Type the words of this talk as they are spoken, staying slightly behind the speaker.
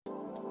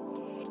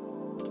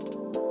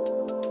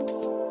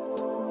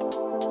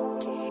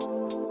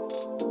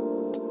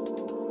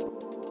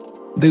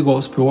The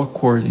Gospel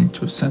according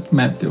to St.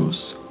 Matthew,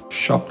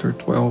 chapter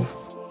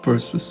 12,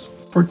 verses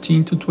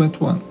 14 to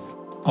 21,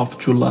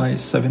 of July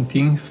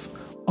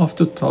 17th of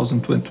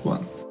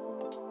 2021.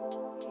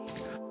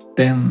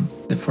 Then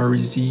the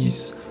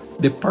Pharisees,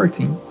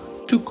 departing,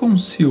 took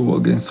counsel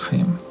against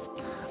him,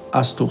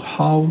 as to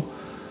how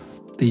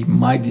they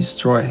might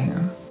destroy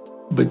him.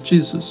 But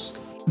Jesus,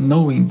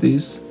 knowing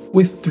this,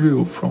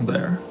 withdrew from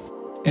there,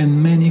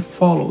 and many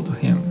followed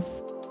him,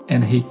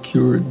 and he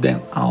cured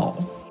them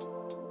all.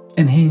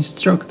 And he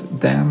instructed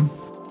them,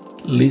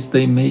 lest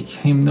they make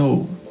him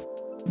know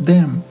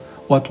them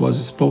what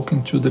was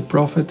spoken to the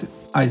prophet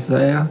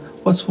Isaiah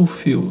was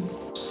fulfilled,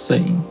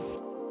 saying,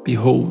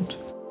 Behold,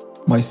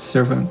 my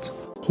servant,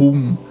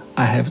 whom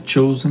I have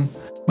chosen,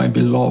 my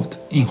beloved,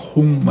 in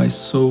whom my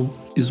soul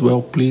is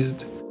well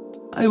pleased.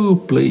 I will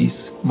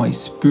place my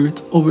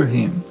spirit over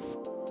him,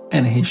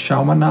 and he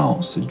shall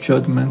announce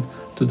judgment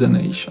to the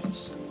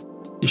nations.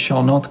 He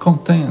shall not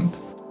contend,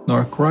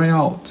 nor cry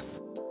out,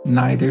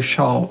 neither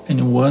shall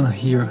anyone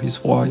hear his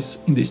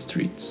voice in the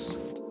streets.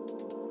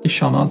 He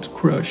shall not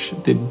crush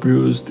the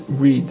bruised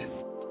reed,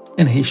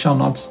 and he shall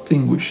not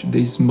extinguish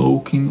the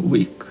smoking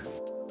wick,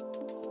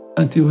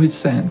 until he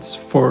sends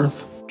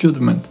forth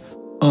judgment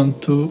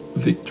unto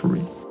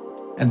victory,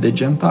 and the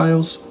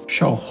Gentiles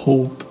shall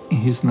hope in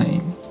his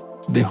name.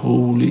 The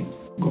Holy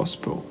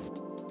Gospel.